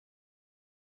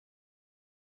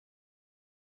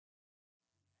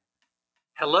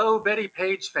Hello, Bettie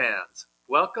Page fans.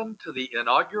 Welcome to the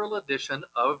inaugural edition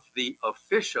of the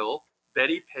official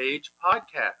Bettie Page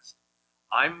Podcast.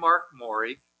 I'm Mark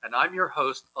Mori, and I'm your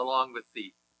host along with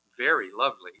the very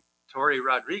lovely Tori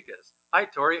Rodriguez. Hi,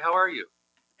 Tori. How are you?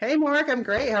 Hey, Mark. I'm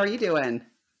great. How are you doing?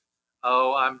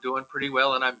 Oh, I'm doing pretty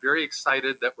well, and I'm very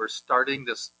excited that we're starting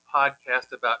this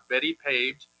podcast about Bettie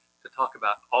Page to talk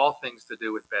about all things to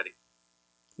do with Bettie.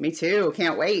 Me too.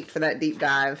 Can't wait for that deep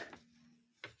dive.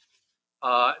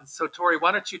 So, Tori,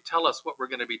 why don't you tell us what we're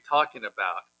going to be talking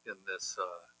about in this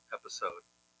episode?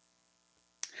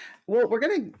 Well, we're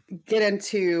going to get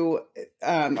into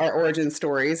our origin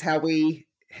stories, how we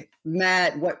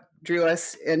met, what drew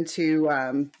us into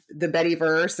the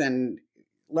Bettyverse and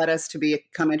led us to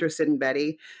become interested in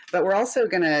Bettie. But we're also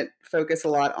going to focus a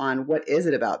lot on what is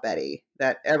it about Bettie,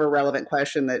 that ever relevant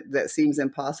question that seems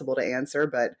impossible to answer,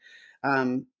 but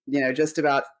just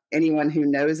about anyone who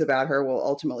knows about her will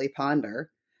ultimately ponder.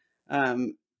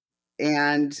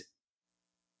 And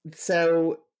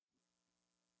so,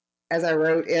 as I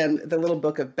wrote in the little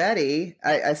book of Bettie,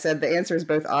 I said the answer is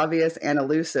both obvious and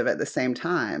elusive at the same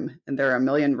time. And there are a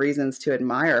million reasons to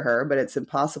admire her, but it's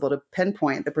impossible to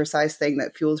pinpoint the precise thing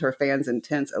that fuels her fans'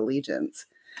 intense allegiance.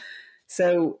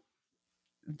 So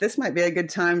this might be a good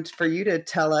time for you to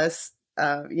tell us,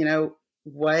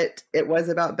 what it was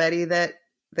about Bettie that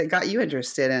got you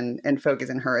interested in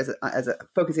focusing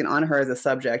on her as a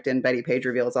subject in Bettie Page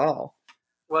Reveals All.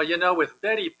 Well, with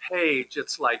Bettie Page,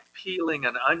 it's like peeling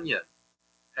an onion,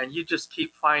 and you just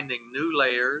keep finding new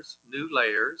layers, new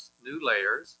layers, new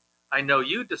layers. I know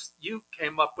you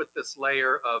came up with this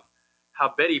layer of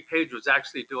how Bettie Page was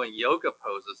actually doing yoga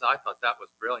poses. I thought that was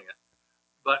brilliant.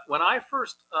 But when I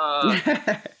first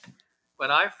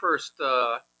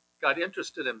got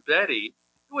interested in Bettie,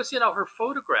 it was, her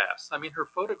photographs. I mean, her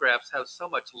photographs have so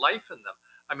much life in them.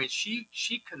 I mean, she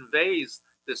conveys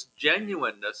this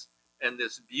genuineness and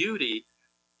this beauty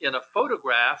in a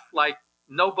photograph like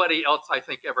nobody else, I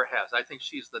think, ever has. I think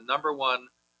she's the number one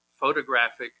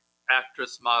photographic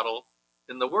actress model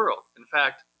in the world. In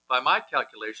fact, by my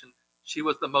calculation, she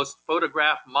was the most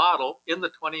photographed model in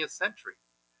the 20th century.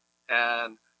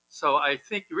 And so I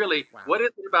think really, wow, what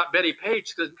is it about Bettie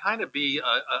Page could kind of be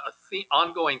a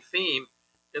ongoing theme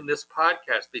in this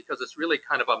podcast, because it's really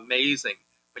kind of amazing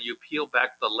when you peel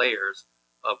back the layers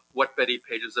of what Bettie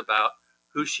Page is about,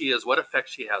 who she is, what effect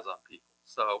she has on people.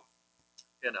 So,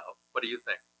 what do you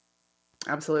think?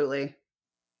 Absolutely.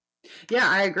 Yeah,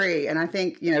 I agree. And I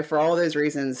think, for all those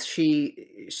reasons,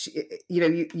 she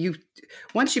you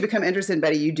once you become interested in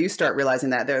Bettie, you do start realizing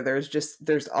that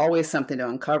there's always something to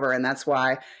uncover. And that's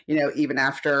why, even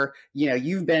after,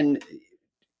 you've been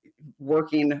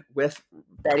working with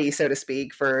Bettie, so to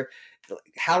speak, for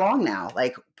how long now?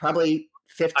 Like probably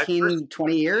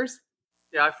 20 years?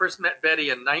 Yeah, I first met Bettie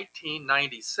in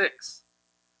 1996.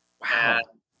 Wow. And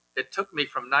it took me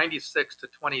from 96 to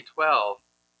 2012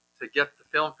 to get the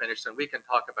film finished. And we can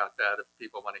talk about that if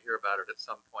people want to hear about it at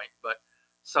some point. But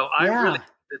so I really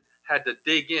had to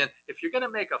dig in. If you're going to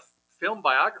make a film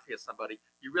biography of somebody,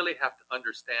 you really have to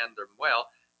understand them well.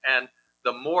 And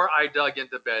the more I dug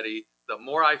into Bettie, the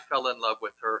more I fell in love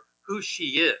with her, who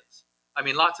she is. I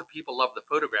mean, lots of people love the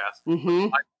photographs, mm-hmm.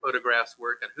 my photographs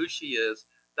work, and who she is.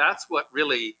 That's what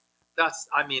really,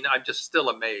 I'm just still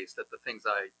amazed at the things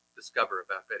I discover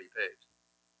about Bettie Page.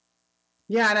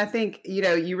 Yeah. And I think,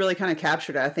 you really kind of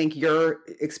captured it. I think your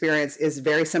experience is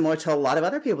very similar to a lot of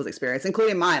other people's experience,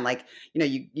 including mine. Like,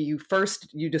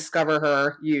 you discover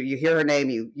her, you hear her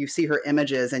name, you see her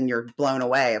images, and you're blown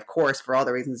away, of course, for all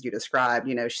the reasons you described.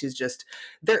 She's just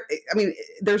there. I mean,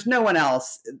 there's no one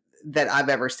else that I've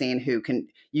ever seen who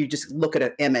you just look at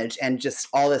an image and just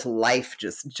all this life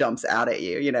just jumps out at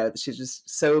you. She's just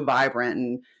so vibrant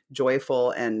and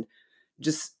joyful and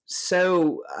just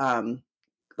so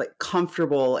like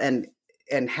comfortable and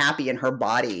happy in her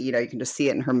body. You can just see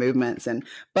it in her movements.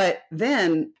 But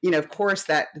then, of course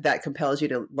that compels you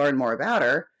to learn more about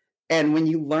her. And when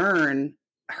you learn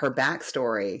her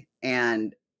backstory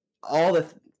and all the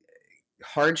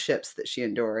hardships that she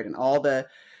endured and all the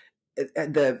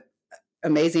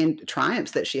amazing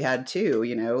triumphs that she had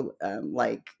too,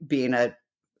 like being a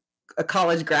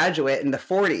college graduate in the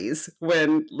 40s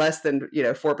when less than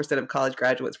 4% of college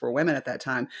graduates were women at that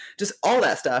time, just all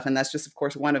that stuff. And that's just, of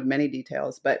course, one of many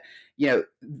details. But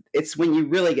it's when you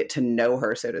really get to know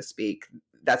her, so to speak,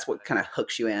 that's what kind of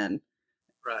hooks you in,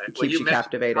 right? Keeps you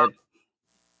captivated.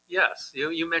 Yes,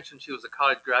 you mentioned she was a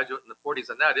college graduate in the 40s,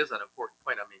 and that is an important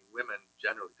point. I mean, women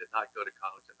generally did not go to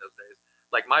college in those days.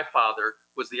 Like my father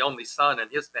was the only son in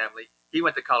his family. He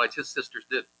went to college. His sisters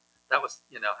didn't. That was,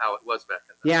 how it was back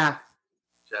then. Yeah.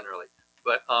 Generally.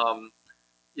 But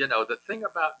you know, the thing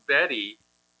about Bettie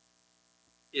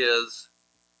is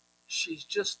she's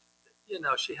just, you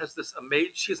know, she has this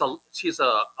amazing, she's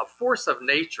a force of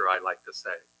nature, I like to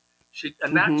say.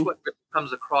 And that's what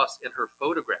comes across in her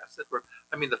photographs.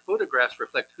 I mean, the photographs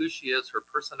reflect who she is, her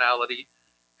personality.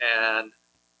 And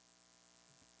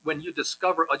when you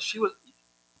discover, she was,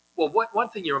 well, one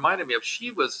thing you reminded me of,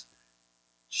 she was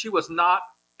not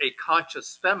a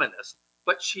conscious feminist,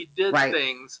 but she did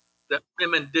things that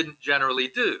women didn't generally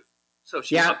do. So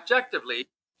she objectively,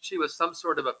 she was some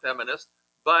sort of a feminist,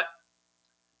 but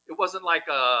it wasn't like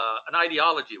an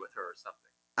ideology with her or something.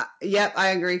 Yep, I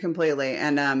agree completely.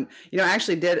 And, you know, I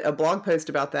actually did a blog post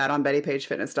about that on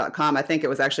BettiePageFitness.com. I think it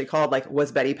was actually called like,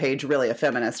 was Bettie Page really a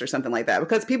feminist or something like that?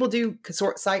 Because people do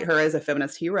cite her as a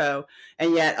feminist hero.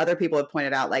 And yet other people have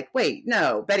pointed out like, wait,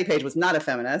 no, Bettie Page was not a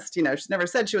feminist. You know, she's never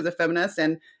said she was a feminist.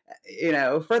 And, you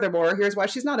know, furthermore, here's why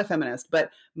she's not a feminist. But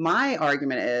my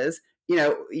argument is, you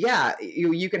know, yeah,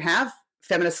 you can have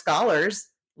feminist scholars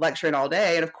lecturing all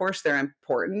day. And of course they're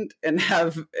important and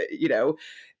have, you know,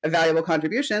 valuable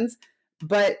contributions,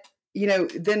 but you know,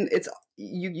 then it's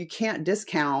you can't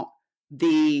discount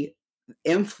the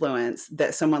influence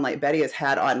that someone like Bettie has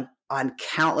had on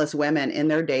countless women in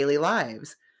their daily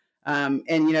lives. And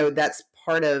you know, that's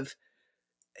part of,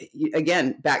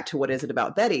 again, back to what is it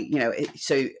about Bettie? You know,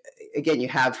 so again, you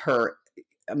have her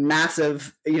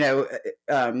massive, you know,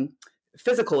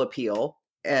 physical appeal,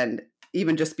 and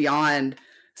even just beyond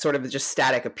sort of just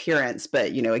static appearance.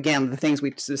 But, you know, again, the things we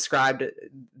described,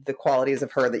 the qualities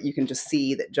of her that you can just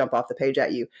see that jump off the page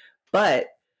at you. But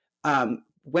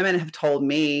women have told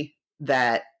me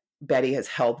that Bettie has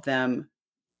helped them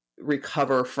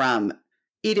recover from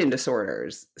eating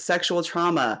disorders, sexual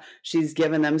trauma. She's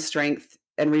given them strength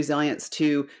and resilience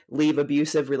to leave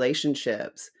abusive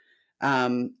relationships.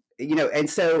 You know, and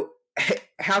so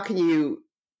how can you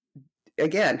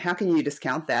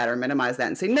discount that or minimize that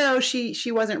and say, no,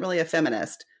 she wasn't really a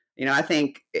feminist? You know, I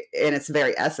think in its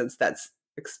very essence, that's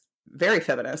very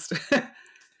feminist.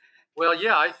 Well,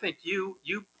 yeah, I think you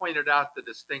pointed out the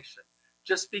distinction.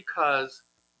 Just because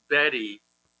Bettie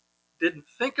didn't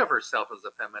think of herself as a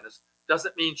feminist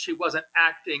doesn't mean she wasn't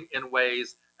acting in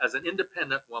ways as an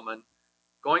independent woman,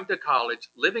 going to college,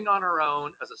 living on her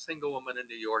own as a single woman in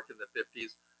New York in the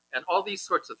 50s, and all these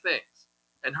sorts of things.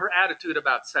 And her attitude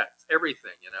about sex,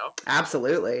 everything, you know?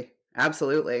 Absolutely.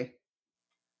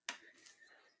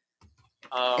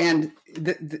 And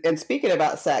speaking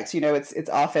about sex, you know, it's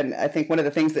often, I think one of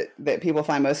the things that people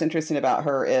find most interesting about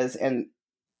her is, and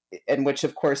which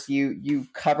of course you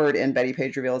covered in Bettie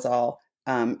Page Reveals All,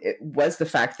 it was the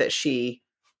fact that she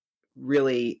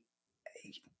really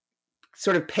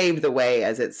sort of paved the way,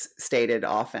 as it's stated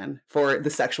often, for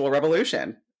the sexual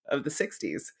revolution of the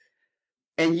 60s.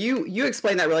 And you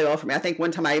explained that really well for me. I think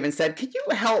one time I even said, "Can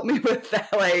you help me with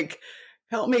that? Like,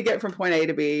 help me get from point A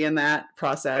to B in that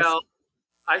process." Well,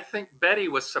 I think Bettie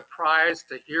was surprised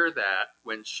to hear that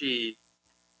when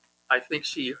I think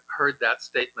she heard that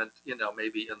statement, you know,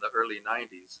 maybe in the early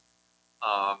 90s.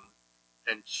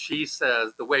 And she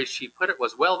says, the way she put it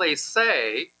was, well, they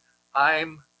say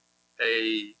I'm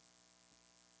a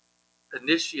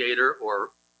initiator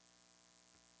or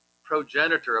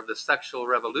progenitor of the sexual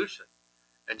revolution.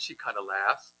 And she kind of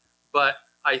laughs. But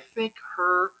I think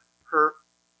her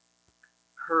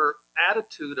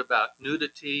attitude about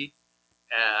nudity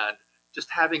and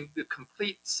just having the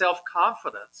complete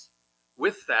self-confidence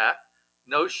with that,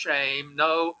 no shame,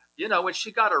 no, you know, when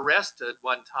she got arrested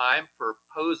one time for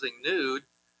posing nude,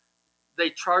 they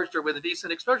charged her with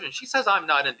indecent exposure. She says, I'm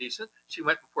not indecent. She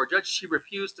went before a judge. She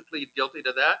refused to plead guilty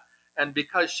to that. And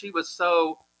because she was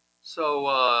so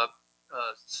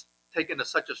taken to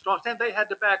such a strong stand, they had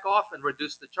to back off and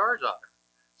reduce the charge on her.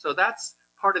 So that's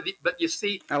part of the, but you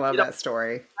see, I love that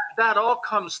story. That all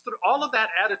comes through, all of that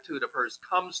attitude of hers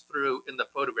comes through in the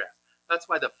photograph. That's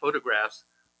why the photographs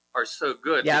are so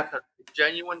good. Yep. Because the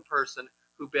genuine person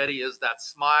who Bettie is, that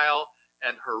smile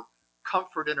and her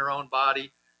comfort in her own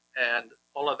body and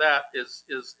all of that is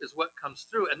what comes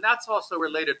through. And that's also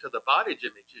related to the body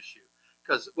image issue.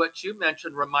 Because what you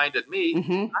mentioned reminded me,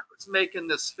 I was making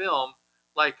this film,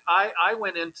 like I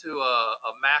went into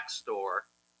a Mac store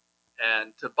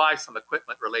and to buy some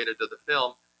equipment related to the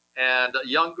film. And a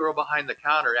young girl behind the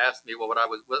counter asked me, well, what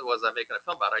was I making a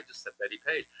film about? I just said Bettie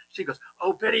Page. She goes,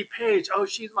 oh, Bettie Page. Oh,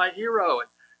 she's my hero. And,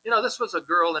 you know, this was a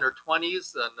girl in her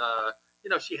 20s. And, you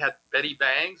know, she had Betty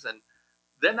bangs. And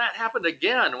then that happened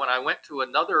again when I went to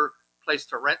another place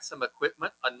to rent some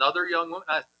equipment. Another young woman,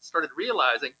 I started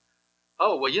realizing,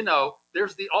 oh, well, you know,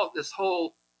 there's this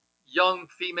whole young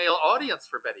female audience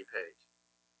for Bettie Page.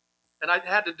 And I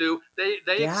had to do, they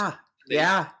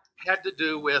yeah. had to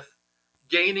do with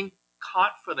gaining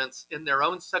confidence in their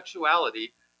own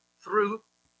sexuality through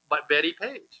Bettie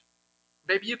Page.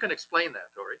 Maybe you can explain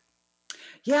that, Tori.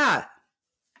 Yeah.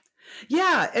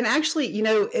 Yeah, and actually,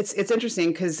 it's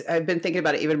interesting because I've been thinking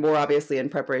about it even more, obviously, in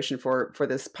preparation for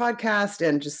this podcast,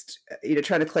 and just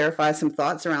trying to clarify some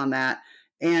thoughts around that.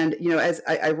 And as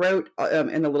I wrote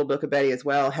in the little book of Bettie as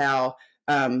well, how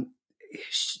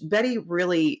Bettie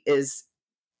really is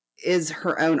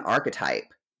her own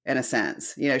archetype in a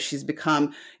sense. She's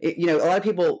become, a lot of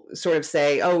people sort of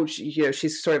say, oh, she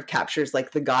sort of captures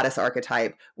like the goddess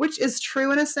archetype, which is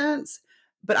true in a sense.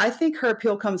 But I think her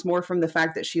appeal comes more from the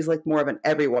fact that she's like more of an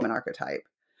every woman archetype.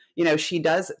 She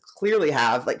does clearly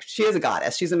have, like, she is a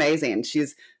goddess. She's amazing.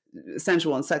 She's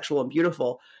sensual and sexual and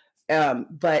beautiful.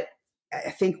 But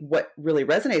I think what really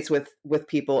resonates with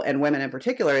people, and women in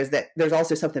particular, is that there's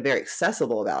also something very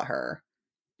accessible about her.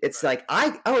 It's like,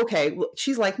 okay, well,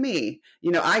 she's like me.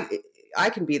 I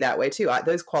can be that way too.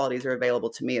 Those qualities are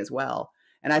available to me as well.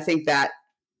 And I think that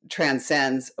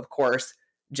transcends, of course,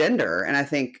 gender. And I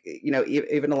think,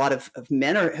 even a lot of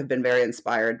men have been very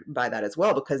inspired by that as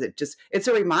well, because it's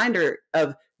a reminder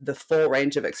of the full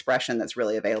range of expression that's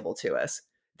really available to us,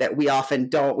 that we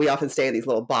often stay in these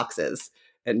little boxes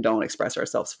and don't express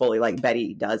ourselves fully like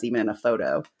Bettie does, even in a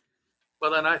photo.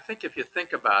 Well, and I think if you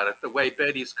think about it, the way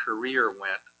Bettie's career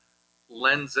went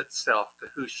lends itself to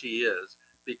who she is.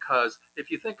 Because if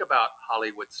you think about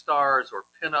Hollywood stars or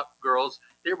pinup girls,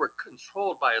 they were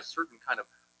controlled by a certain kind of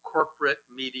corporate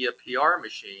media PR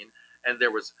machine, and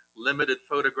there was limited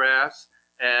photographs,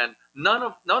 and none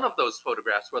of those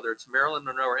photographs, whether it's Marilyn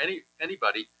Monroe or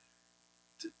anybody,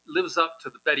 lives up to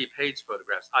the Bettie Page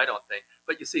photographs, I don't think.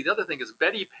 But you see, the other thing is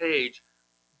Bettie Page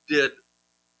did,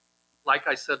 like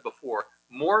I said before,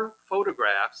 more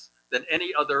photographs than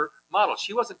any other model.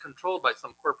 She wasn't controlled by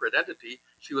some corporate entity.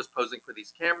 She was posing for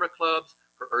these camera clubs,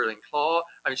 for Erling Claw.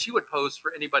 I mean, she would pose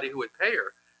for anybody who would pay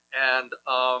her. And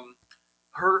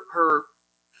her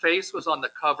face was on the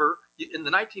cover. In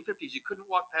the 1950s, you couldn't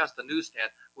walk past a newsstand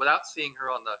without seeing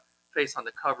her on the face on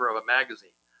the cover of a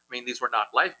magazine. I mean, these were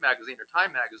not Life magazine or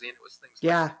Time magazine. It was things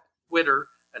like Twitter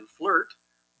and Flirt.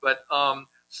 But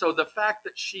so the fact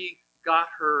that she got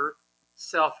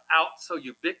herself out so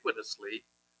ubiquitously,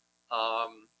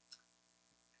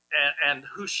 and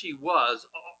who she was,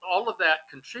 all of that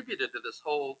contributed to this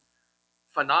whole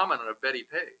phenomenon of Bettie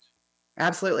Page.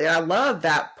 Absolutely. I love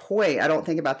that point. I don't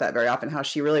think about that very often, how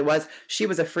she really was. She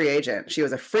was a free agent. She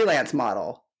was a freelance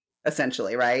model,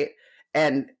 essentially, right?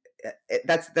 And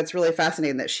that's really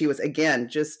fascinating that she was, again,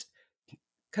 just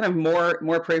kind of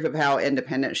more proof of how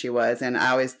independent she was. And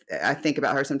I think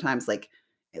about her sometimes, like,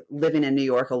 living in New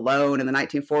York alone in the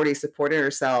 1940s, supporting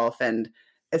herself. And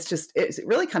it's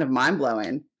really kind of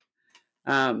mind-blowing.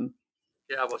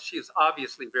 Yeah, well, she's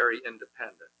obviously very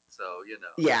independent. So,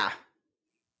 Yeah.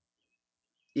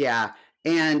 Yeah.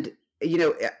 And,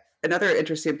 another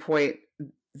interesting point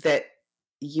that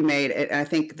you made, and I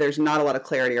think there's not a lot of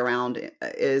clarity around,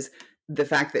 is the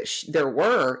fact that there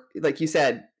were, like you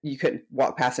said, you couldn't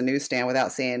walk past a newsstand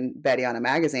without seeing Bettie on a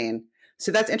magazine.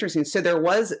 So that's interesting. So there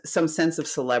was some sense of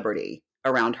celebrity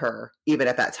around her, even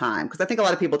at that time, because I think a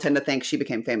lot of people tend to think she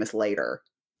became famous later,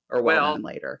 or well-known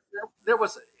later. There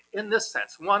was, in this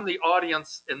sense, one, the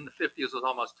audience in the 50s was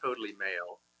almost totally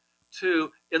male.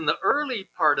 Two, in the early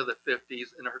part of the 50s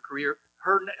in her career,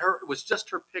 it was just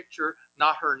her picture,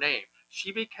 not her name.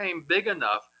 She became big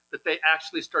enough that they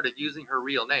actually started using her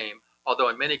real name, although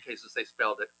in many cases they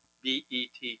spelled it Betty,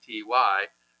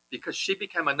 because she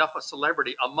became enough a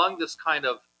celebrity among this kind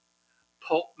of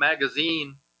pulp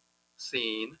magazine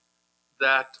scene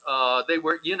that they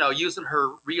were, using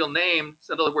her real name.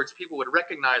 So in other words, people would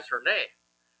recognize her name.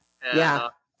 And,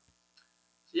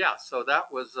 so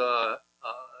that was,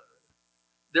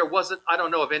 there wasn't, I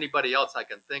don't know of anybody else I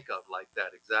can think of like that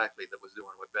exactly that was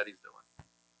doing what Bettie's doing.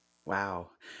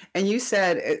 Wow. And you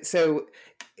said, so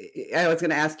I was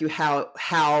going to ask you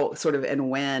how sort of, and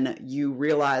when you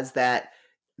realized that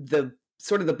the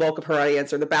sort of the bulk of her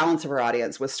audience, or the balance of her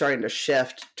audience, was starting to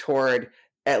shift toward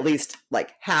at least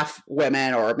like half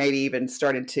women, or maybe even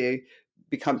started to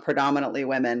become predominantly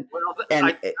women.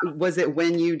 Well, was it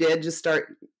when you did just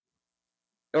start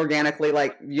organically,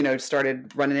 like,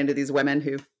 started running into these women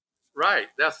who? Right.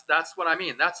 That's what I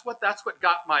mean. That's what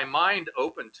got my mind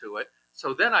open to it.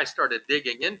 So then I started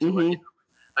digging into it.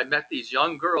 I met these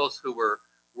young girls who were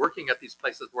working at these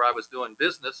places where I was doing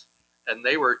business, and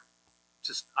they were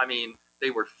just,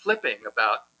 they were flipping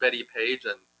about Bettie Page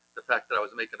and the fact that I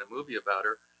was making a movie about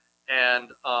her.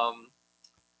 And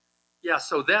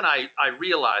so then I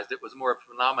realized it was more of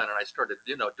a phenomenon. I started,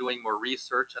 doing more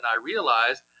research, and I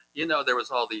realized there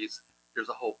was there's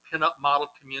a whole pinup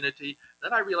model community.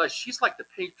 Then I realized she's like the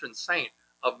patron saint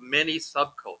of many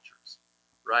subcultures,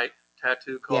 right?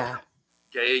 Tattoo culture,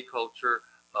 gay culture,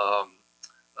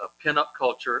 pinup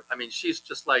culture. I mean, she's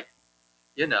just like,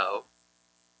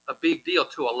 a big deal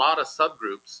to a lot of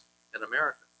subgroups in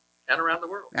America and around the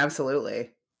world.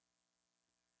 Absolutely.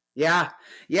 Yeah.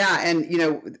 Yeah.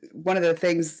 And, one of the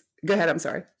things, go ahead. I'm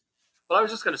sorry. Well, I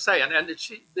was just going to say, and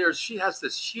she has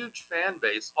this huge fan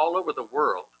base all over the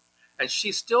world, and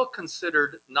she's still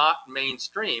considered not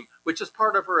mainstream, which is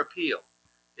part of her appeal.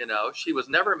 She was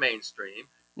never mainstream.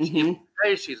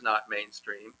 She's not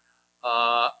mainstream.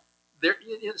 So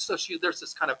there's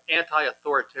this kind of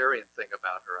anti-authoritarian thing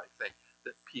about her, I think,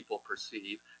 that people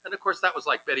perceive. And of course, that was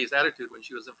like Bettie's attitude when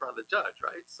she was in front of the judge,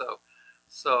 right? So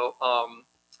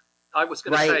I was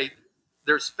going to say,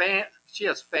 she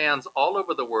has fans all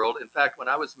over the world. In fact, when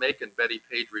I was making Bettie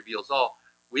Page Reveals All,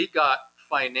 we got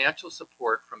financial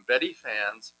support from Bettie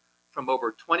fans from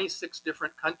over 26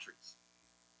 different countries.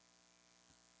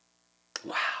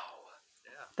 Wow.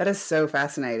 Yeah. That is so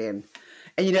fascinating.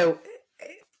 And,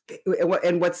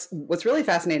 and what's really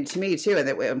fascinating to me too, and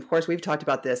that of course we've talked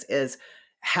about this, is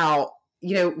how,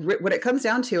 when it comes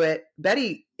down to it,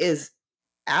 Bettie is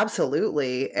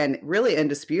absolutely and really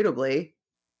indisputably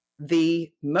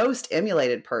the most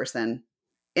emulated person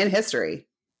in history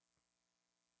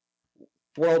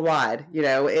worldwide,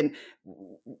 and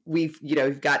we've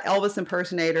got Elvis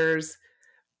impersonators,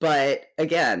 but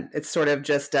again, it's sort of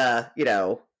just,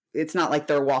 it's not like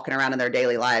they're walking around in their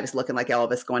daily lives looking like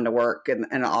Elvis, going to work in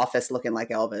an office looking like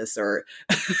Elvis, or.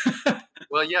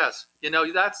 Well, yes,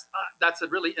 that's a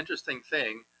really interesting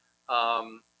thing,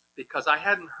 because I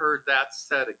hadn't heard that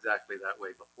said exactly that way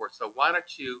before. So why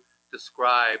don't you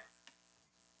describe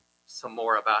some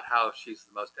more about how she's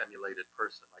the most emulated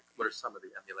person? Like, what are some of the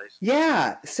emulations?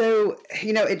 Yeah. So,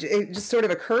 it just sort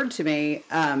of occurred to me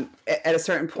at a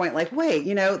certain point, like, wait,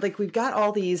 like we've got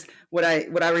all these, what I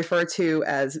refer to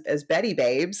as Bettie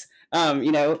babes,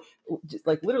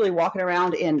 like literally walking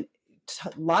around in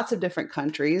lots of different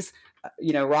countries,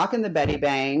 rocking the Bettie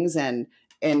bangs and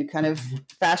kind of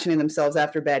fashioning themselves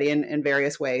after Bettie in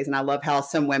various ways. And I love how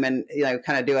some women,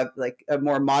 kind of do a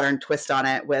more modern twist on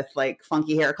it with like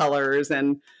funky hair colors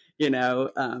and,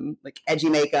 like edgy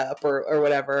makeup or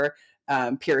whatever,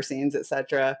 piercings,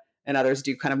 etc. And others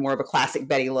do kind of more of a classic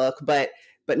Bettie look. But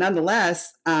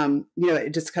nonetheless,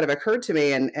 it just kind of occurred to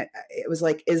me, and it was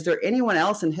like, is there anyone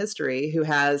else in history who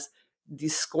has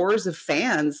these scores of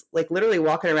fans, like literally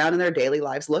walking around in their daily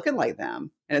lives looking like them?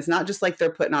 And it's not just like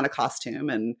they're putting on a costume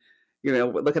and,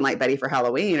 looking like Bettie for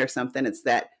Halloween or something. It's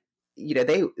that,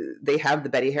 they have the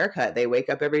Bettie haircut. They wake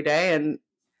up every day and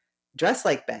dress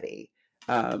like Bettie.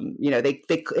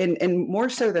 They and more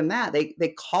so than that,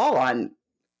 they call on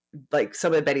like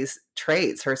some of Bettie's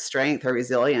traits, her strength, her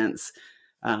resilience,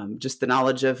 just the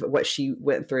knowledge of what she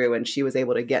went through and she was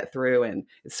able to get through. And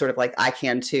it's sort of like, I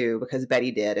can too, because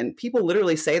Bettie did. And people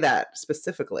literally say that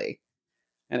specifically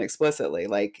and explicitly,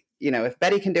 like, if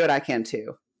Bettie can do it, I can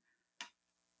too.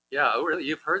 Yeah. Really?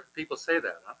 You've heard people say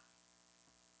that, huh?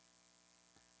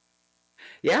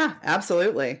 Yeah,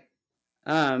 absolutely.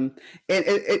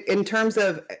 In terms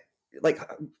of like,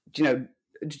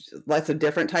 lots of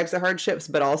different types of hardships,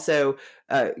 but also,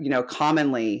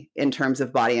 commonly in terms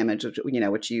of body image,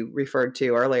 which you referred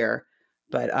to earlier.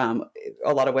 But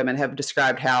a lot of women have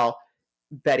described how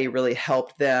Bettie really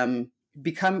helped them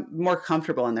become more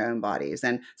comfortable in their own bodies.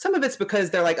 And some of it's because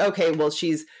they're like, okay, well,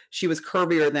 she was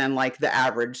curvier than like the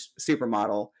average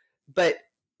supermodel. But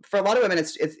for a lot of women,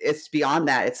 it's beyond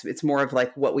that. It's more of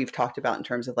like what we've talked about in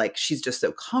terms of like, she's just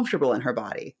so comfortable in her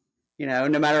body, no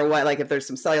matter what, like if there's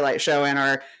some cellulite showing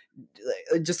or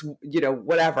just,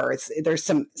 whatever, there's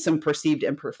some perceived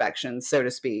imperfections, so to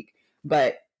speak.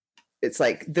 But it's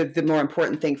like the more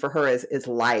important thing for her is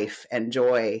life and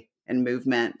joy and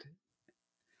movement.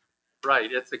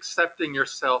 Right. It's accepting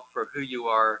yourself for who you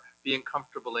are, being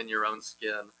comfortable in your own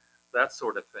skin, that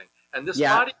sort of thing. And this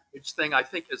body image thing, I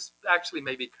think, is actually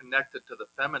maybe connected to the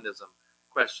feminism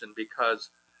question because,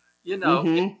 in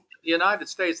the United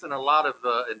States and a lot of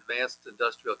advanced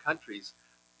industrial countries,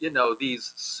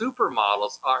 these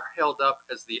supermodels are held up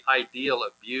as the ideal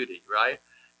of beauty, right?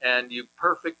 And you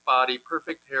perfect body,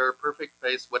 perfect hair, perfect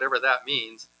face, whatever that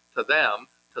means to them,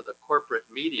 to the corporate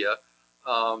media,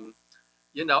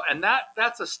 and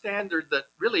that's a standard that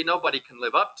really nobody can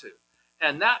live up to.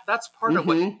 And that's part of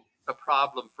what a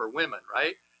problem for women,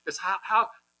 right? Is how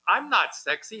I'm not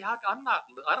sexy. I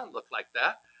don't look like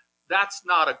that. That's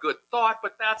not a good thought,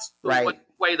 but that's the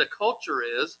way the culture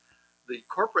is. The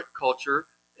corporate culture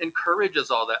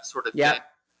encourages all that sort of thing.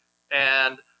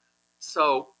 And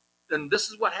so this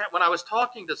is what happened when I was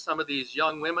talking to some of these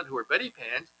young women who were Bettie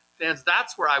fans.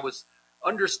 That's where I was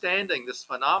understanding this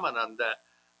phenomenon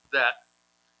that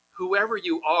whoever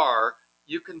you are,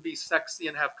 you can be sexy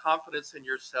and have confidence in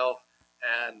yourself,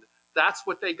 and that's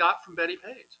what they got from Bettie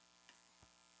Page.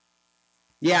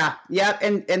 Yeah, yeah,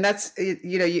 and that's,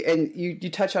 you know, you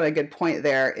touch on a good point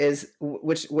there,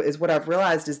 which is what I've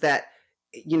realized is that,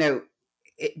 you know,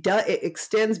 it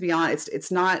extends beyond.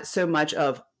 It's not so much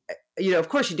of, you know, of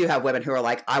course you do have women who are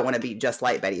like, I want to be just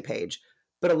like Bettie Page,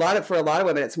 but for a lot of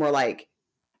women, it's more like,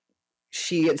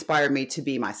 she inspired me to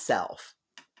be myself.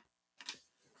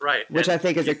 Right. Which I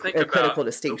think is a critical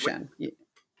distinction.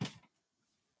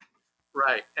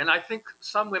 Right. And I think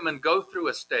some women go through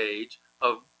a stage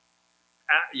of,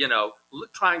 you know,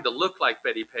 trying to look like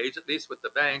Bettie Page, at least with the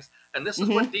bangs. And this is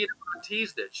what Dita Von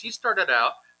Teese did. She started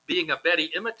out being a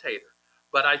Bettie imitator,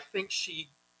 but I think she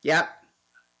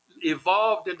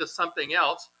evolved into something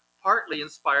else, partly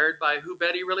inspired by who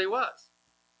Bettie really was.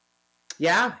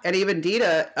 Yeah. And even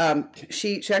Dita,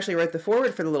 she actually wrote the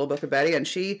foreword for the Little Book of Bettie, and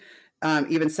she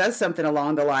even says something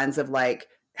along the lines of, like,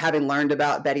 having learned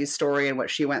about Bettie's story and what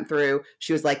she went through,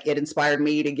 she was like, it inspired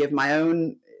me to give my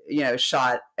own, you know,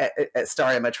 shot at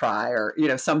starring a try, or, you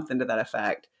know, something to that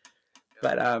effect.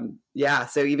 But yeah,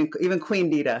 so even Queen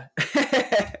Dita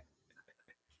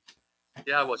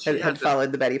well, she had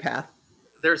followed the Bettie path.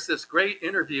 There's this great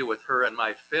interview with her in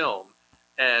my film,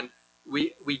 and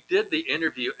we did the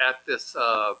interview at this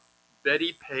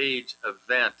Bettie Page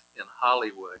event in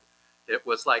Hollywood. It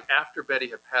was like after Bettie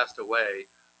had passed away.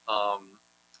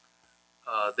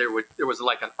 There was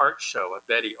like an art show, a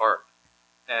Bettie art,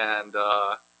 and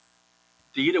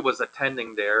Dita was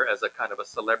attending there as a kind of a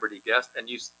celebrity guest. And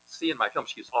you see in my film,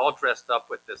 she's all dressed up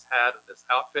with this hat and this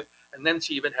outfit, and then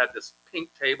she even had this pink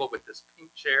table with this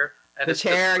pink chair. And the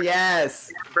chair,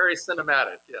 yes, very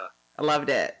cinematic. Yeah, I loved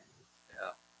it.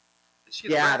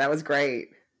 Yeah, that was great.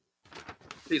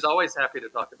 She's always happy to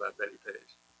talk about Bettie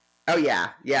Page. Oh yeah.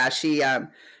 She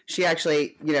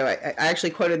actually, you know, I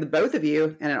actually quoted the both of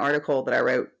you in an article that I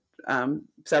wrote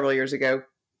several years ago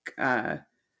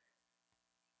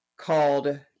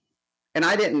called, and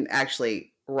I didn't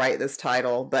actually write this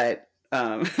title, but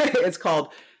it's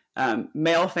called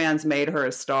 "Male Fans Made Her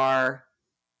a Star,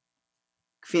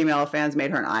 Female Fans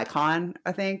Made Her an Icon,"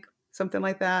 I think, something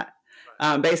like that.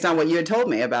 Based on what you had told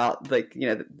me about, like, you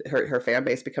know, her fan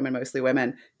base becoming mostly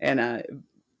women, and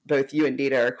both you and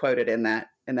Dita are quoted in that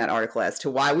article as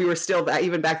to why we were still,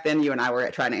 even back then, you and I were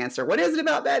trying to answer, what is it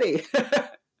about Bettie?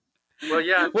 Well,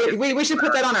 yeah, we should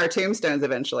put that on our tombstones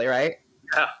eventually, right?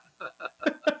 Yeah.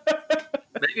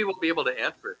 Maybe we'll be able to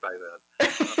answer it by then.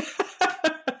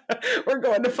 We're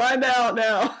going to find out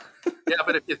now. Yeah,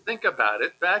 but if you think about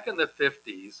it, back in the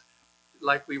 50s,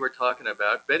 like we were talking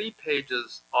about, Bettie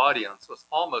Page's audience was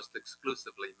almost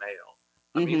exclusively male.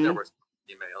 I mean, there were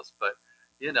females, but,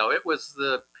 you know, it was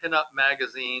the pinup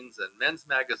magazines and men's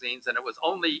magazines, and it was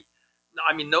only,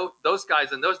 I mean, those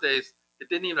guys in those days, it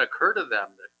didn't even occur to them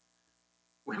that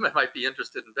women might be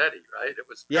interested in Bettie, right? It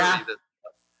was really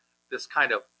this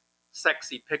kind of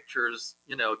sexy pictures,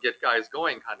 you know, get guys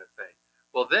going kind of thing.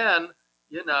 Well, then,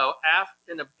 you know,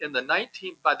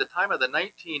 by the time of the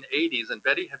 1980s, and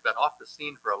Bettie had been off the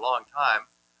scene for a long time,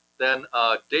 then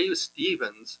Dave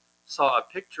Stevens saw a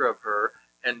picture of her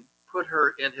and put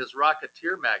her in his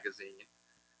Rocketeer magazine.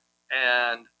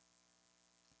 And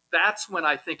that's when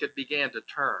I think it began to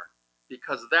turn,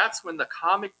 because that's when the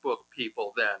comic book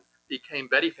people then became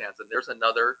Bettie fans. And there's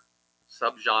another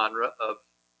subgenre of,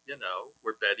 you know,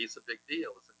 where Bettie's a big deal,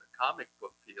 is in the comic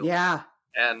book field. Yeah.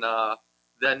 And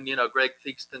then, you know, Greg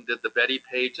Theakston did the Bettie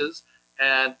Pages.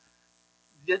 And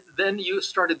then you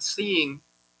started seeing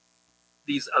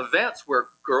these events where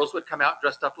girls would come out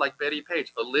dressed up like Bettie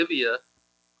Page. Olivia,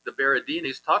 the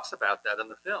Berardinis, talks about that in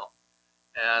the film.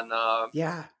 And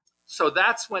so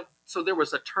that's when, so there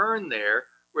was a turn there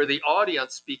where the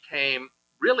audience became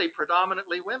really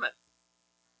predominantly women.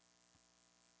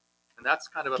 And that's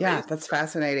kind of amazing. Yeah, that's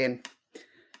fascinating.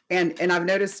 And I've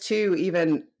noticed too,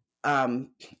 even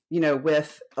you know,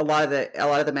 with a lot of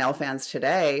the male fans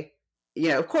today, you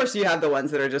know, of course you have the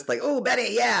ones that are just like, oh,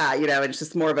 Bettie, yeah, you know, it's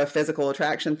just more of a physical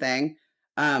attraction thing.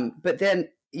 But then,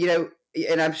 you know,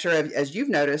 and I'm sure as you've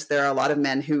noticed, there are a lot of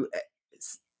men who,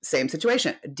 same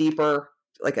situation, a deeper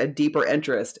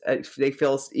interest. They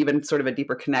feel even sort of a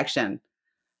deeper connection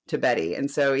to Bettie.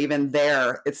 And so even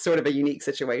there, it's sort of a unique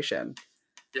situation.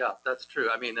 Yeah, that's true.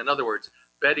 I mean, in other words,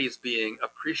 Bettie's being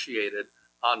appreciated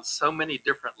on so many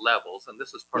different levels. And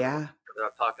this is part of what I'm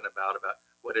talking about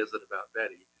what is it about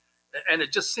Bettie. And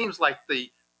it just seems like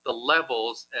the the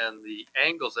levels and the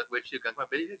angles at which you can come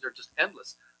up. These are just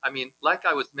endless. I mean, like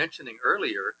I was mentioning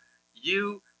earlier,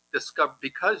 you discover,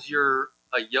 because you're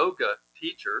a yoga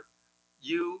teacher,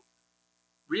 you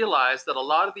realize that a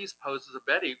lot of these poses of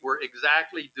Bettie were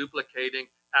exactly duplicating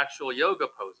actual yoga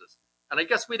poses. And I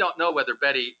guess we don't know whether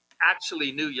Bettie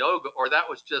actually knew yoga or that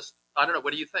was just, I don't know.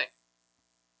 What do you think?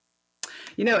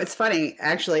 You know, it's funny,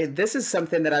 actually. This is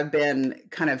something that I've been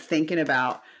kind of thinking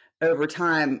about over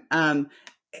time.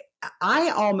 I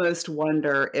almost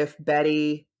wonder if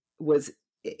Bettie was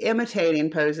imitating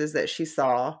poses that she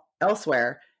saw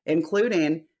elsewhere,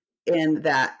 including in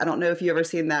that. I don't know if you ever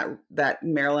seen that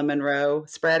Marilyn Monroe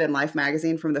spread in Life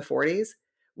magazine from the 40s,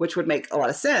 which would make a lot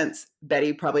of sense.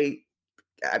 Bettie probably,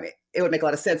 I mean, it would make a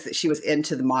lot of sense that she was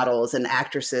into the models and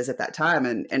actresses at that time.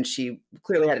 And she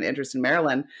clearly had an interest in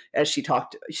Marilyn, as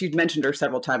she'd mentioned her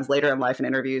several times later in life in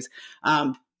interviews.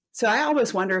 So I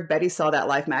almost wonder if Bettie saw that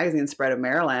Life magazine spread of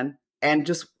Marilyn and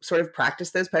just sort of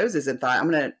practiced those poses and thought, I'm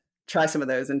going to try some of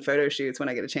those in photo shoots when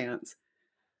I get a chance.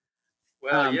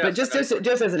 Well, yes, but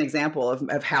just as an example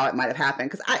of how it might have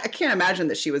happened, because I can't imagine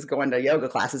that she was going to yoga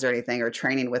classes or anything, or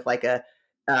training with like a,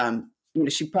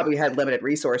 she probably had limited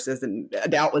resources, and I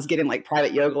doubt was getting like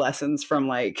private yoga lessons from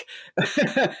like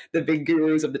the big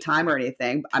gurus of the time or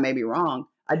anything. I may be wrong.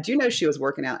 I do know she was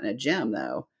working out in a gym,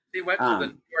 though. She went to the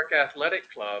New York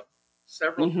Athletic Club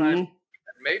several times, and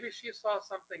maybe she saw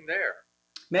something there.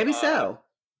 Maybe so.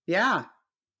 Yeah.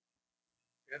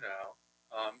 You know,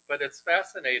 but it's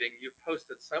fascinating. You've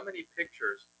posted so many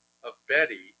pictures of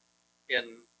Bettie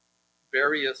in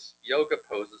various yoga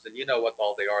poses, and you know what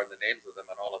all they are and the names of them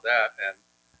and all of that. And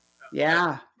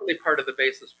yeah, that's really part of the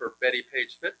basis for Bettie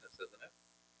Page Fitness, isn't it?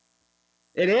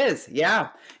 It is,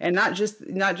 yeah. And not just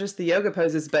the yoga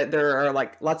poses, but there are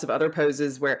like lots of other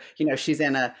poses where, she's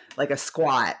in a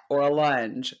squat or a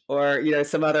lunge or,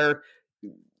 some other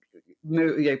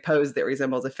move, pose that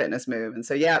resembles a fitness move. And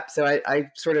so, so I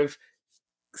sort of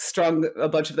strung a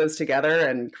bunch of those together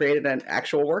and created an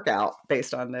actual workout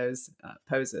based on those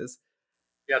poses.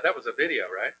 Yeah, that was a video,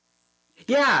 right?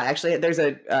 Yeah, actually, there's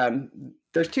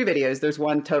two videos. There's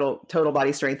one total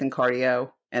body strength and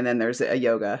cardio, and then there's a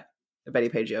Bettie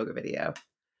Page yoga video.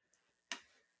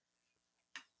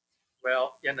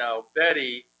 Well,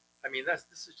 Bettie, I mean, this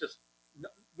is just,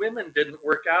 women didn't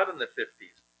work out in the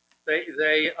 50s. They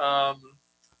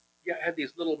had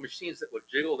these little machines that would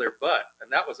jiggle their butt,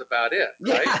 and that was about it,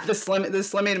 right? Yeah, the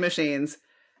slimming machines.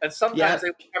 And sometimes they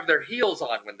would have their heels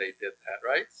on when they did that,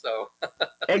 right? So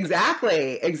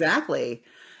exactly. It's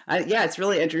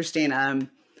really interesting.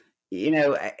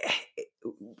 You're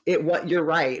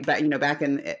right. But back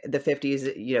in the 50s,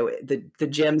 the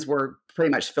gyms were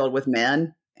pretty much filled with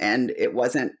men, and it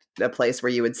wasn't a place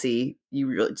where you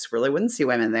really wouldn't see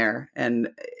women there. And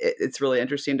it's really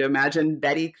interesting to imagine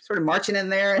Bettie sort of marching in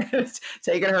there and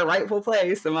taking her rightful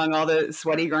place among all the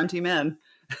sweaty, grunty men.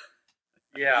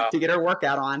 Yeah, to get her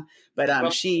workout on.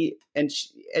 But she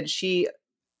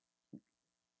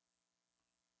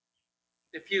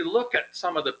if you look at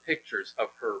some of the pictures of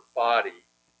her body,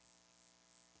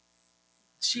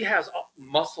 she has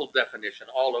muscle definition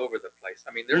all over the place.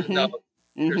 I mean, there's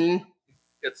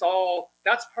it's all,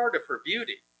 that's part of her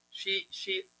beauty. She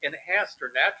enhanced her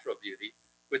natural beauty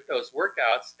with those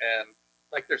workouts, and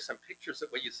like there's some pictures of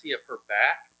what you see of her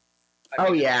back.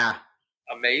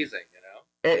 Amazing,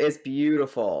 It is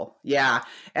beautiful. Yeah,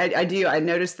 I do. I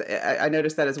noticed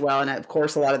that as well. And of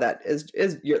course, a lot of that is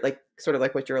like sort of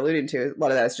like what you're alluding to. A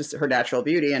lot of that is just her natural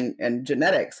beauty and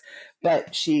genetics.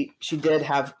 But she did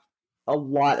have a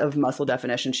lot of muscle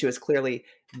definition. She was clearly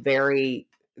very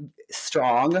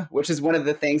strong, which is one of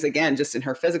the things, again, just in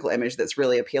her physical image that's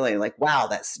really appealing. Like, wow,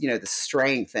 that's, the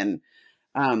strength and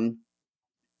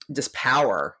just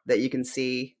power that you can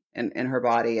see in her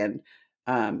body. And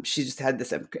she just had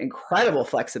this incredible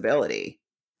flexibility.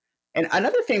 And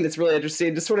another thing that's really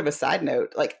interesting, just sort of a side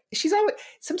note, like she's always,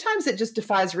 sometimes it just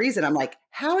defies reason. I'm like,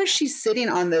 how is she sitting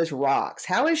on those rocks?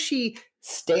 How is she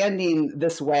standing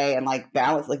this way and like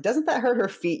balance? Like, doesn't that hurt her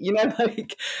feet?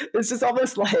 Like it's just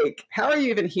almost like, how are you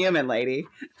even human, lady?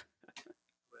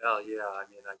 Well, yeah, I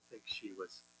mean, I think she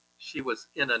was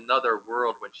in another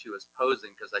world when she was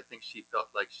posing, because I think she felt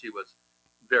like she was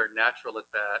very natural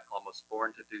at that, almost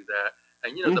born to do that.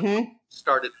 And, the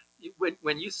started,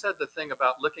 when you said the thing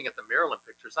about looking at the Marilyn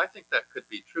pictures, I think that could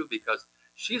be true, because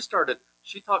she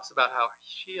talks about how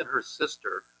she and her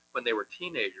sister, when they were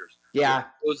teenagers, were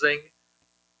posing,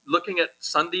 looking at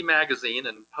Sunday magazine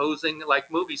and posing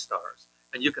like movie stars.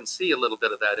 And you can see a little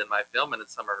bit of that in my film and in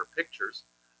some of her pictures.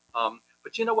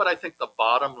 But you know what I think the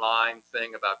bottom line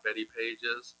thing about Bettie Page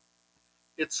is?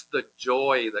 It's the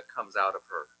joy that comes out of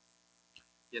her.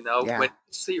 You know, Yeah. when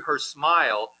you see her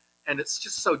smile, and it's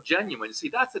just so genuine. See,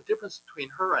 that's the difference between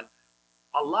her and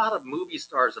a lot of movie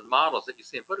stars and models that you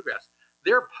see in photographs.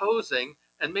 They're posing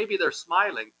and maybe they're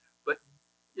smiling, but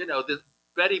you know,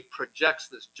 Bettie projects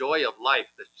this joy of life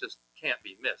that just can't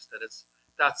be missed. And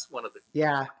that's one of the,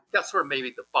 Yeah. that's sort of maybe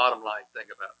the bottom line thing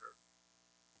about her.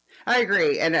 I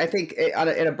agree. And I think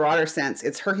in a broader sense,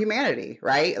 it's her humanity,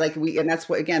 right? Like and that's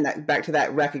what, again, that back to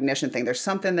that recognition thing. There's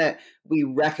something that we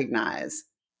recognize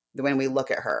when we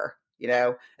look at her, you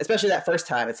know, especially that first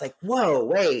time. It's like, whoa,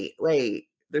 wait,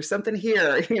 there's something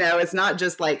here. You know, it's not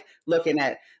just like looking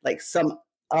at like some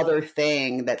other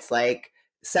thing that's like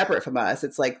separate from us.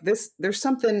 It's like there's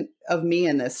something of me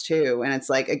in this too. And it's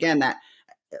like, again, that,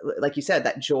 like you said,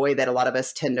 that joy that a lot of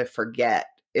us tend to forget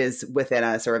is within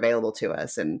us or available to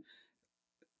us, and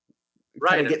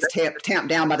kind of gets tamped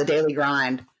down by the daily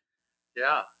grind.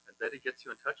 Yeah, and Bettie gets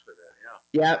you in touch with that.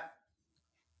 Yeah.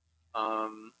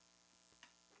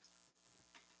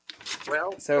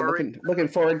 Well, so looking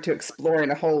forward to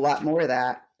exploring a whole lot more of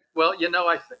that. Well, you know,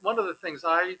 I think one of the things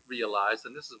I realized,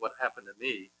 and this is what happened to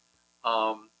me,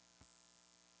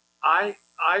 I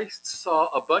saw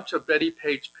a bunch of Bettie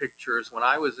Page pictures when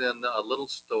I was in a little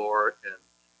store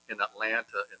in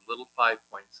Atlanta in Little Five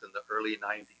Points in the early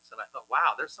 90s. And I thought,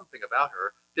 wow, there's something about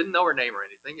her. Didn't know her name or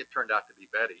anything. It turned out to be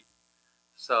Bettie.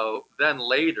 So then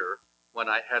later, when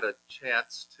I had a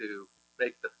chance to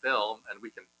make the film, and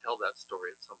we can tell that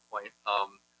story at some point,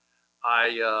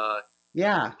 I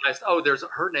said, oh,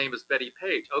 her name is Bettie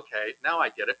Page. Okay, now I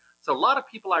get it. So a lot of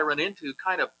people I run into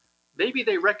kind of, maybe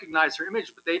they recognize her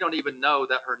image, but they don't even know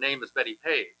that her name is Bettie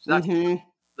Page. That's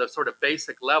the sort of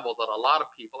basic level that a lot of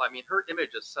people, I mean, her image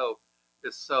is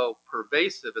so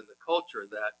pervasive in the culture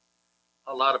that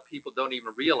a lot of people don't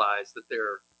even realize that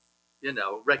they're, you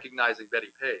know, recognizing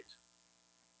Bettie Page.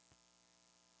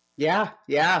 Yeah.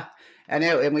 I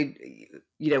know. And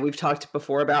we've talked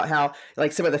before about how,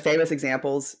 like, some of the famous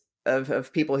examples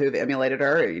of people who've emulated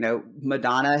her, you know,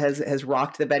 Madonna has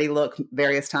rocked the Bettie look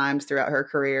various times throughout her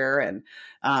career. And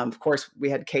of course we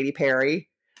had Katy Perry,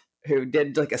 who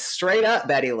did like a straight up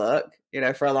Bettie look, you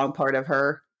know, for a long part of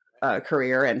her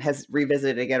career, and has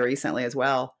revisited it again recently as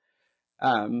well.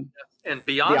 And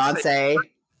Beyonce,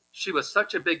 she was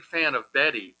such a big fan of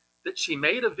Bettie that she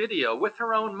made a video with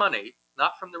her own money,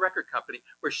 not from the record company,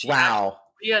 where she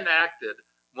reenacted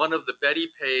one of the Bettie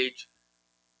Page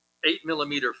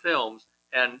 8mm films.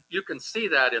 And you can see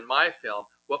that in my film.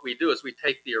 What we do is we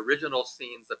take the original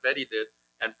scenes that Bettie did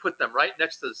and put them right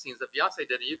next to the scenes that Beyonce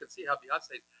did. And you can see how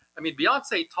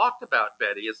Beyonce talked about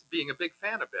Bettie as being a big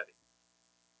fan of Bettie.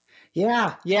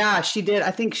 Yeah, she did.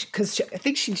 I think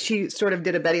she sort of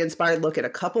did a Bettie inspired look at a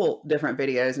couple different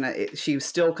videos, and she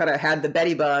still kind of had the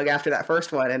Bettie bug after that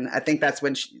first one. And I think that's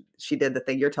when she did the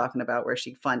thing you're talking about, where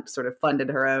she sort of funded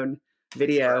her own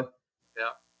video. Right.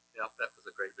 Yeah, that was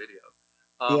a great video.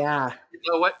 You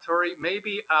know what, Tori?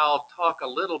 Maybe I'll talk a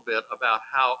little bit about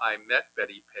how I met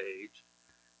Bettie Page,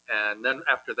 and then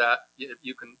after that,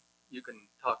 you can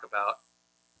talk about,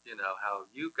 you know, how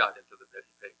you got into the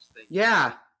Bettie Page thing.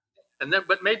 Yeah. And then,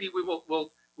 but maybe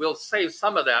we'll save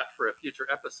some of that for a future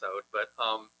episode. But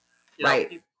you know,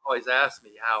 people always ask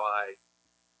me how I,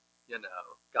 you know,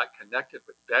 got connected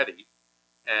with Bettie,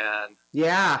 and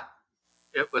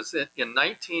it was in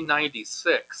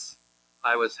 1996.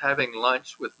 I was having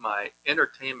lunch with my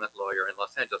entertainment lawyer in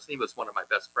Los Angeles. He was one of my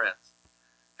best friends,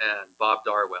 and Bob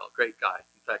Darwell, great guy.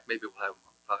 In fact, maybe we'll have him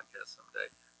on the podcast someday.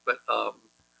 But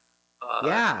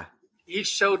he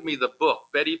showed me the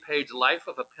book, Bettie Page, Life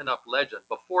of a Pinup Legend,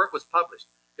 before it was published.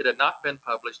 It had not been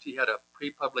published. He had a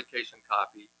pre-publication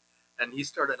copy, and he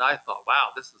started, and I thought, wow,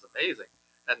 this is amazing.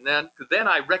 And then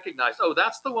I recognized, oh,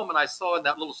 that's the woman I saw in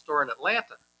that little store in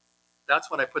Atlanta.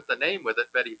 That's when I put the name with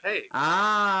it, Bettie Page.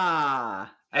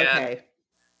 Okay.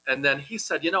 And then he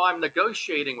said, you know, I'm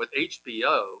negotiating with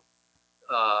HBO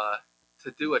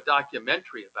to do a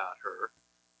documentary about her,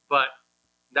 but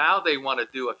now they want to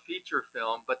do a feature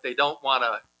film, but they don't want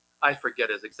to, I forget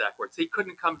his exact words. He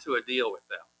couldn't come to a deal with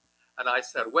them. And I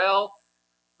said, well,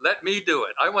 let me do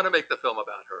it. I want to make the film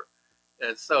about her.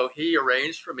 And so he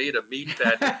arranged for me to meet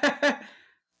Bettie.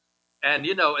 And,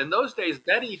 you know, in those days,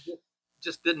 Bettie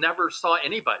never saw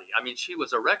anybody. I mean, she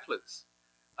was a recluse.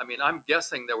 I mean, I'm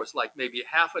guessing there was like maybe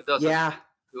half a dozen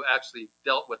who actually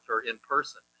dealt with her in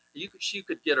person. She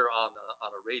could get her on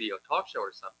a radio talk show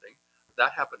or something.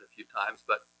 That happened a few times,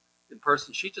 but in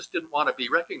person, she just didn't want to be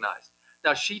recognized.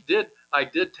 Now, I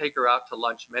did take her out to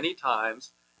lunch many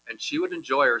times, and she would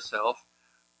enjoy herself,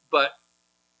 but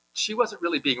she wasn't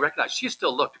really being recognized. She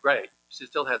still looked great. She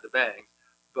still had the bangs,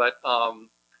 but,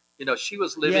 you know, she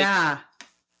was living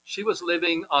She was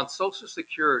living on Social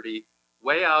Security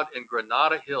way out in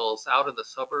Granada Hills, out in the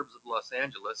suburbs of Los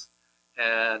Angeles.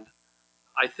 And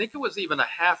I think it was even a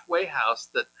halfway house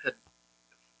that had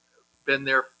been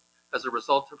there as a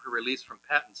result of her release from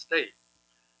Patton State.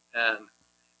 And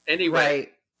anyway,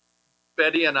 Right.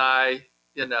 Bettie and I,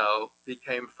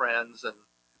 became friends, and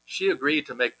she agreed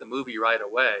to make the movie right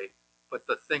away. But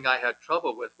the thing I had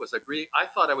trouble with was agreeing. I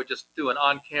thought I would just do an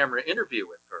on-camera interview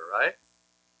with her, right?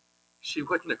 She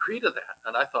wouldn't agree to that.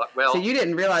 And I thought, well. So you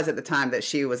didn't realize at the time that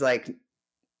she was like,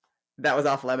 that was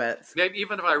off limits. Maybe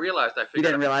even if I realized, I figured. You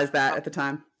didn't realize that at the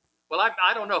time? Well,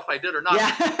 I don't know if I did or not.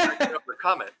 Yeah. I could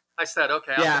overcome it. I said,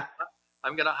 okay, yeah.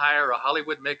 I'm going to hire a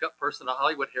Hollywood makeup person, a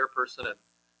Hollywood hair person, and,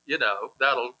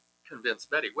 that'll convince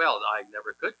Bettie. Well, I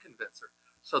never could convince her.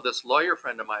 So this lawyer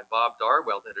friend of mine, Bob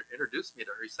Darwell, that had introduced me to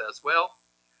her, he says, well,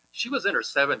 she was in her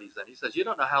 70s, and he says, you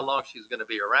don't know how long she's going to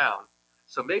be around.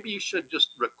 So maybe you should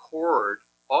just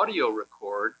audio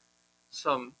record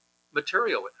some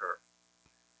material with her.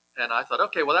 And I thought,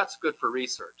 okay, well, that's good for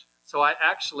research. So I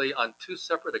actually, on two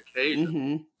separate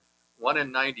occasions, one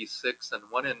in 96 and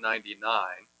one in 99,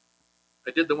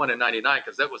 I did the one in 99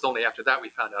 because that was only after that we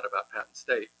found out about Patton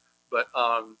State. But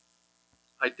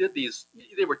I did these,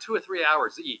 they were 2 or 3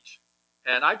 hours each.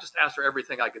 And I just asked her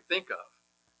everything I could think of.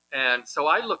 And so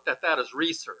I looked at that as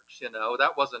research,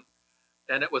 that wasn't,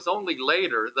 and it was only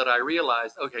later that I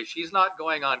realized, okay, she's not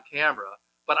going on camera,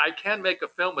 but I can make a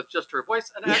film with just her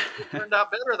voice, and actually it turned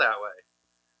out better that way.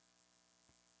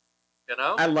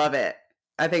 I love it.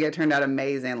 I think it turned out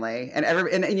amazingly. And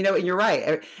you're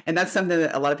right. And that's something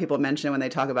that a lot of people mention when they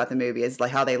talk about the movie is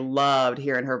like how they loved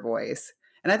hearing her voice.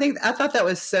 And I thought that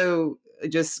was so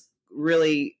just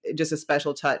really just a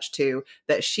special touch too,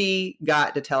 that she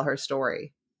got to tell her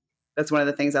story. That's one of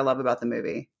the things I love about the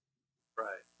movie.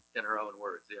 Right. In her own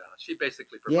words. Yeah. She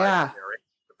basically provided the narration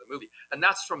of the movie. And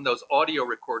that's from those audio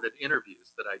recorded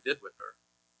interviews that I did with her.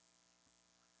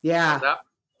 Yeah. So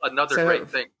another great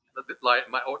thing.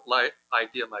 My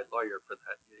idea, my lawyer for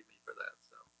that gave me for that.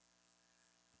 So.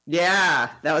 Yeah,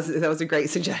 that was a great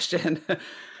suggestion.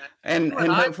 and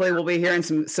hopefully we'll be hearing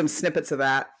some snippets of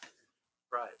that.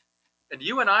 Right. And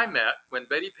you and I met when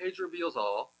Bettie Page Reveals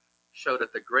All showed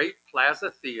at the Great Plaza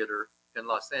Theater in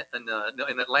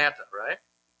Atlanta, right?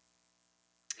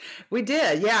 We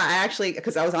did, yeah. I actually,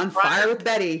 because I was on fire with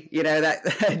Bettie, that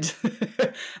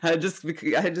I just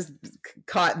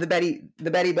caught the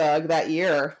Bettie bug that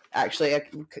year. Actually, I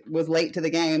was late to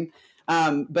the game,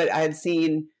 but I had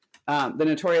seen the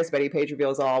notorious Bettie Page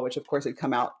Reveals All, which of course had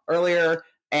come out earlier,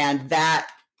 and that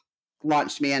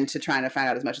launched me into trying to find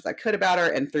out as much as I could about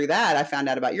her. And through that, I found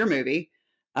out about your movie,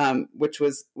 which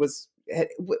was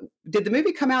did the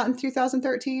movie come out in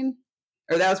 2013,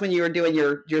 or that was when you were doing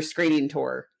your screening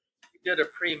tour? We did a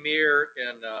premiere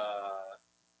in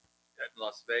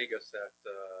Las Vegas at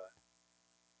the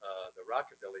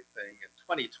Rockabilly thing in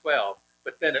 2012,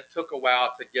 but then it took a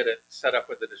while to get it set up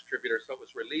with the distributor, so it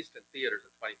was released in theaters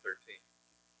in 2013.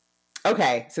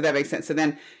 Okay, so that makes sense. So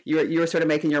then you were sort of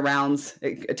making your rounds,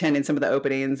 attending some of the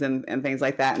openings and things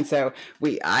like that, and so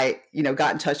I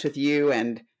got in touch with you,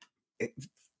 and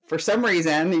for some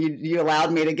reason you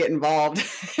allowed me to get involved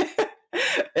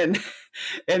in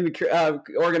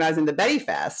organizing the Bettie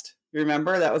Fest.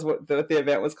 Remember, that was what the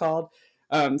event was called.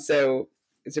 So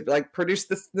it's like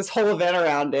produced this whole event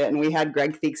around it, and we had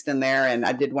Greg Theakston there, and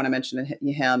I did want to mention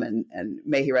him, and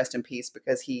may he rest in peace,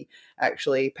 because he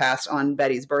actually passed on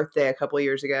Bettie's birthday a couple of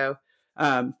years ago.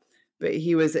 But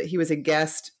he was a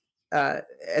guest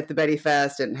at the Bettie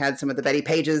Fest and had some of the Bettie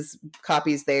Page's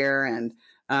copies there, and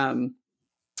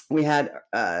we had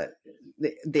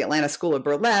the Atlanta School of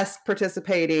Burlesque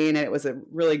participating, and it was a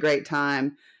really great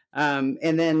time. And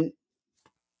then,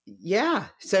 yeah,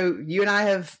 so you and I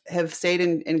have stayed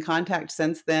in contact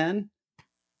since then.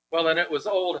 Well, and it was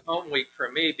old home week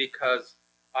for me because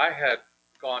I had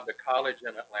gone to college in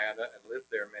Atlanta and lived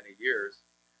there many years.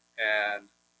 And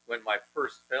when my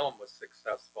first film was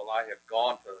successful, I had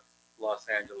gone to Los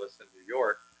Angeles and New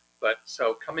York. But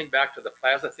so coming back to the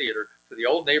Plaza Theater, to the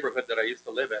old neighborhood that I used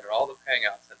to live in, or all the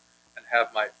hangouts, and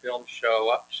have my film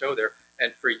show there,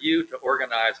 and for you to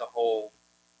organize a whole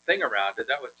thing around it,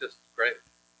 that was just great.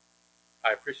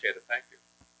 I appreciate it. Thank you.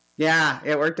 Yeah,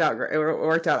 it worked out great. It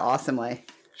worked out awesomely.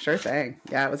 Sure thing.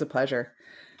 Yeah, it was a pleasure.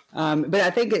 But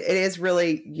I think it is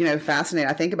really, fascinating.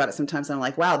 I think about it sometimes, and I'm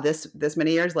like, wow, this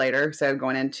many years later, so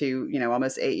going into,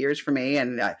 almost 8 years for me,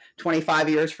 and 25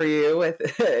 years for you with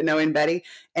knowing Bettie,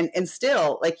 and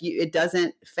still, like, it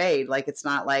doesn't fade. Like, it's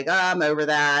not like, oh, I'm over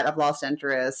that, I've lost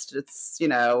interest. It's,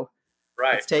 Right.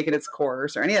 Right. it's taken its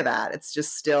course or any of that. It's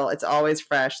just still, it's always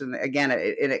fresh. And again,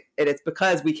 it's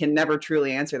because we can never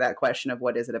truly answer that question of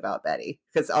what is it about Bettie?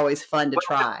 Because it's always fun to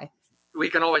try. We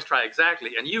can always try.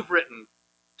 Exactly. And you've written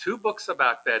 2 books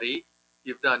about Bettie.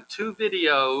 You've done 2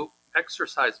 video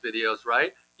exercise videos,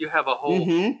 right? You have a whole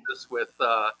business with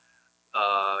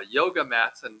yoga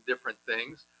mats and different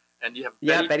things. And you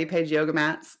have Bettie Page yoga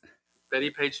mats.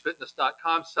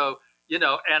 BettiePageFitness.com. So, you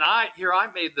know, and I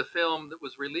made the film that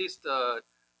was released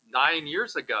 9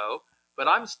 years ago, but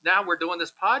now we're doing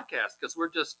this podcast because we're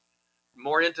just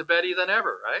more into Bettie than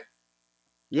ever, right?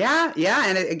 Yeah.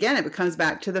 And again, it comes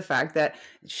back to the fact that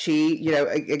she, you know,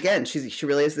 again, she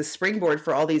really is the springboard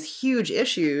for all these huge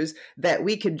issues that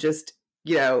we could just,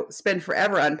 you know, spend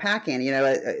forever unpacking. You know,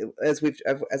 as we've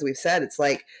said, it's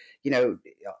like, you know,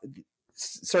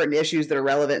 certain issues that are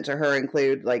relevant to her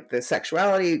include like the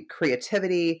sexuality,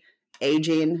 creativity,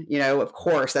 aging. You know, of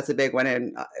course, that's a big one,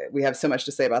 and we have so much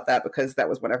to say about that because that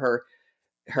was one of her,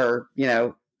 you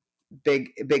know,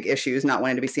 big issues, not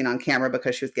wanting to be seen on camera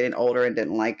because she was getting older and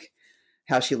didn't like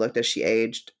how she looked as she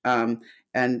aged.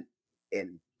 And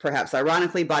perhaps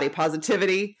ironically, body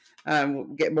positivity. We'll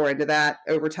get more into that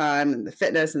over time, and the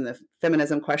fitness and the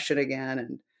feminism question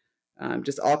again, and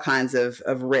just all kinds of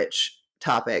rich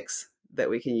topics that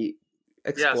we can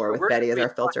explore with Bettie as our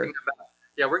filter.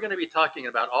 We're going to be talking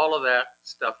about all of that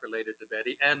stuff related to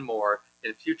Bettie and more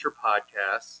in future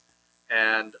podcasts.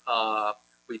 And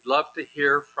we'd love to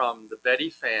hear from the Bettie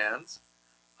fans.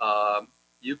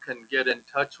 You can get in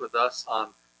touch with us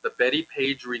on the Bettie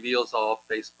Page Reveals All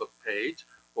Facebook page,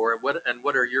 or what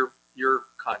are your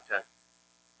contact?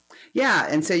 Yeah,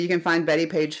 and so you can find Bettie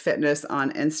Page Fitness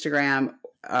on Instagram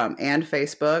and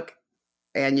Facebook,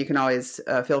 and you can always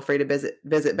feel free to visit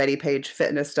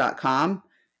BettiePageFitness.com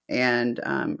and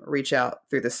reach out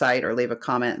through the site or leave a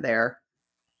comment there.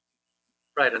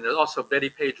 Right, and there's also Bettie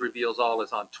Page Reveals All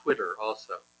is on Twitter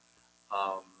also.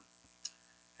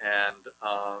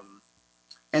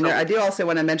 I do also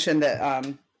want to mention that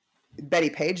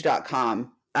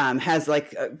BettiePage.com has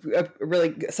like a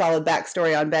really solid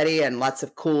backstory on Bettie and lots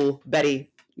of cool Bettie,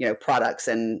 you know, products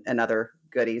and other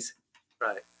goodies.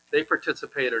 Right, they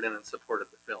participated in and supported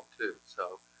the film too.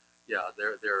 So, yeah,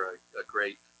 they're a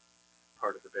great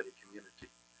part of the Bettie community.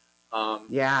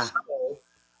 So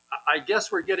I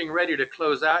guess we're getting ready to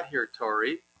close out here,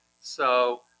 Tori.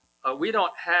 So we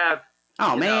don't have.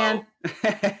 Oh man.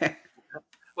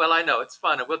 Well, I know it's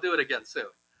fun, and we'll do it again soon.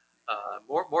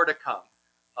 More to come.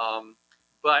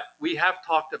 But we have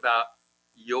talked about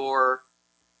your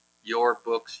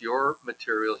books, your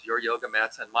materials, your yoga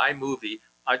mats, and my movie.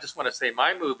 I just want to say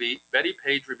my movie, Bettie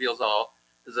Page Reveals All,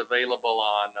 is available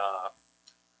on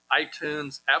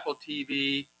iTunes, Apple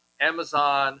TV,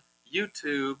 Amazon,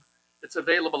 YouTube. It's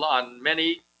available on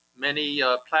many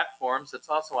platforms. It's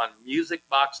also on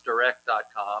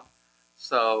musicboxdirect.com.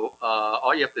 So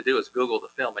all you have to do is Google the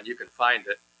film and you can find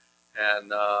it.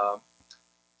 And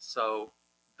so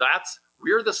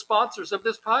we're the sponsors of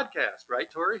this podcast,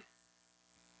 right, Tori?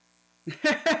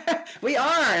 We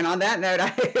are. And on that note,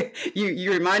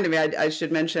 you reminded me, I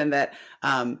should mention that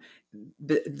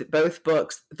both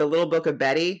books, The Little Book of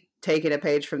Bettie, taking a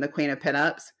page from the Queen of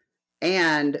Pinups,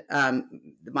 and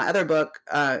my other book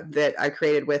that I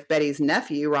created with Bettie's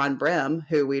nephew, Ron Brim,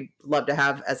 who we'd love to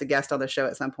have as a guest on the show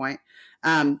at some point.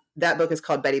 That book is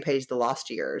called Bettie Page, The Lost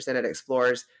Years, and it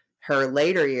explores her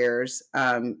later years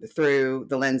through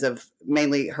the lens of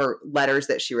mainly her letters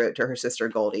that she wrote to her sister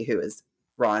Goldie, who is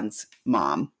Ron's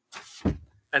mom.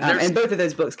 And both of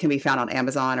those books can be found on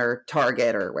Amazon or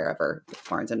Target or wherever,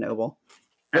 Barnes and Noble.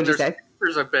 And there's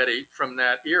pictures of Bettie from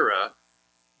that era,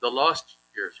 the Lost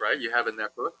Years, right? You have in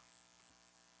that book.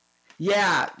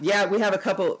 Yeah, we have a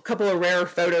couple of rare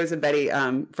photos of Bettie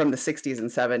from the 60s and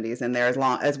 70s in there,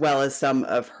 as well as some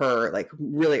of her like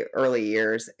really early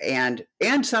years and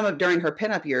some of during her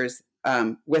pinup years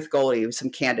with Goldie,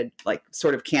 some candid, like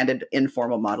sort of candid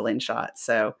informal modeling shots.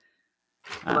 So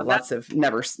lots of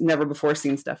never before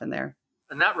seen stuff in there.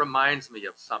 And that reminds me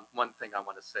of one thing I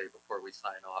want to say before we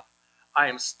sign off. I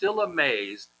am still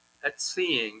amazed at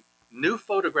seeing new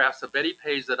photographs of Bettie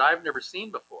Page that I've never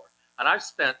seen before. And I've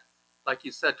spent, like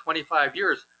you said, 25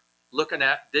 years looking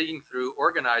at, digging through,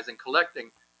 organizing,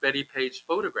 collecting Bettie Page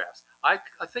photographs. I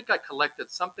think I collected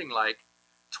something like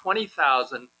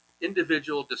 20,000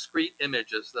 individual discrete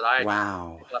images that I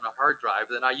put on a hard drive.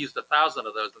 Then I used 1,000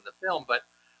 of those in the film. But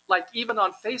like even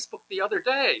on Facebook the other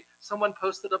day, someone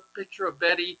posted a picture of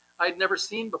Bettie I'd never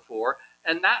seen before.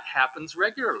 And that happens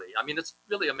regularly. I mean, it's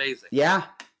really amazing. Yeah.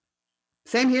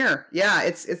 Same here. Yeah,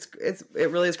 it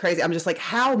really is crazy. I'm just like,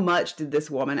 how much did this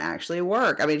woman actually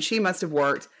work? I mean, she must have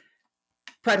worked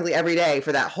practically every day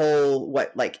for that whole,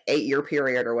 like 8-year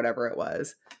period or whatever it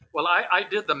was. Well, I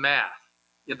did the math.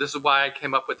 This is why I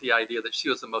came up with the idea that she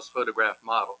was the most photographed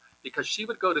model, because she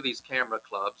would go to these camera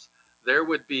clubs. There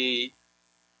would be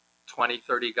 20,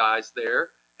 30 guys there.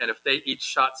 And if they each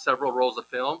shot several rolls of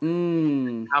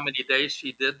film, how many days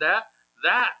she did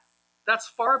that's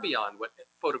far beyond what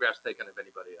photographs taken of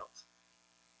anybody else.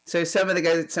 So some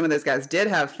of those guys did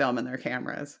have film in their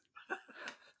cameras.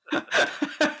 I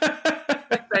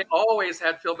think they always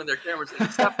had film in their cameras,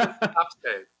 except when the cops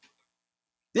came.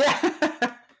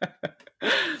 Yeah.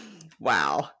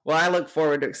 Wow. Well, I look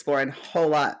forward to exploring a whole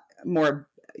lot more,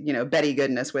 Bettie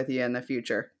goodness with you in the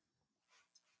future.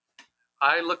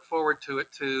 I look forward to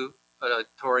it too,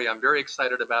 Tori. I'm very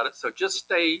excited about it. So just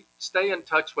stay in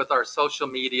touch with our social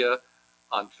media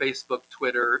on Facebook,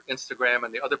 Twitter, Instagram,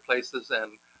 and the other places,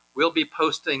 and we'll be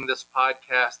posting this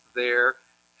podcast there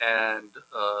and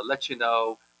let you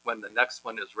know when the next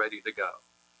one is ready to go.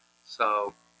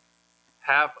 So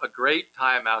have a great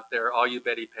time out there, all you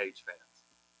Bettie Page fans.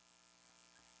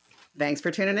 Thanks for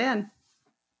tuning in.